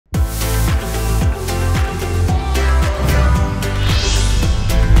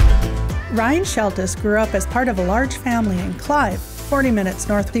Ryan Scheltus grew up as part of a large family in Clive, 40 minutes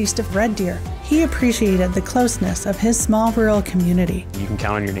northeast of Red Deer. He appreciated the closeness of his small rural community. You can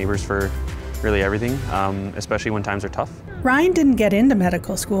count on your neighbors for really everything, especially when times are tough. Ryan didn't get into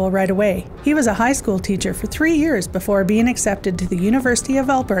medical school right away. He was a high school teacher for 3 years before being accepted to the University of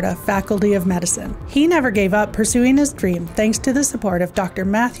Alberta Faculty of Medicine. He never gave up pursuing his dream thanks to the support of Dr.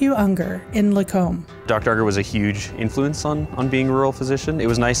 Matthew Unger in Lacombe. Dr. Unger was a huge influence on being a rural physician. It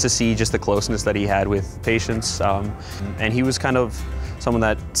was nice to see just the closeness that he had with patients, and he was kind of someone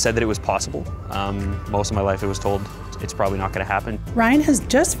that said that it was possible. Most of my life I was told it's probably not going to happen. Ryan has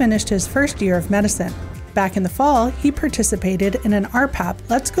just finished his first year of medicine. Back in the fall, he participated in an RhPAP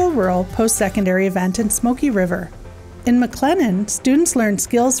Let's Go Rural post-secondary event in Smoky River. In McLennan, students learned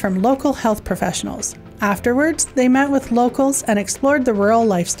skills from local health professionals. Afterwards, they met with locals and explored the rural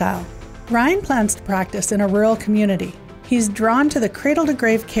lifestyle. Ryan plans to practice in a rural community. He's drawn to the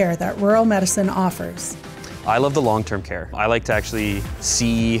cradle-to-grave care that rural medicine offers. I love the long-term care. I like to actually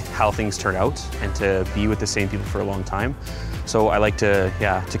see how things turn out and to be with the same people for a long time. So I like to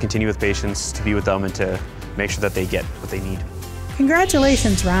continue with patients, to be with them and to make sure that they get what they need.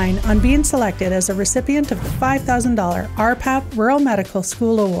 Congratulations, Ryan, on being selected as a recipient of the $5,000 RhPAP Rural Medical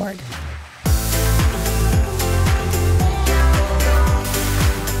School Award.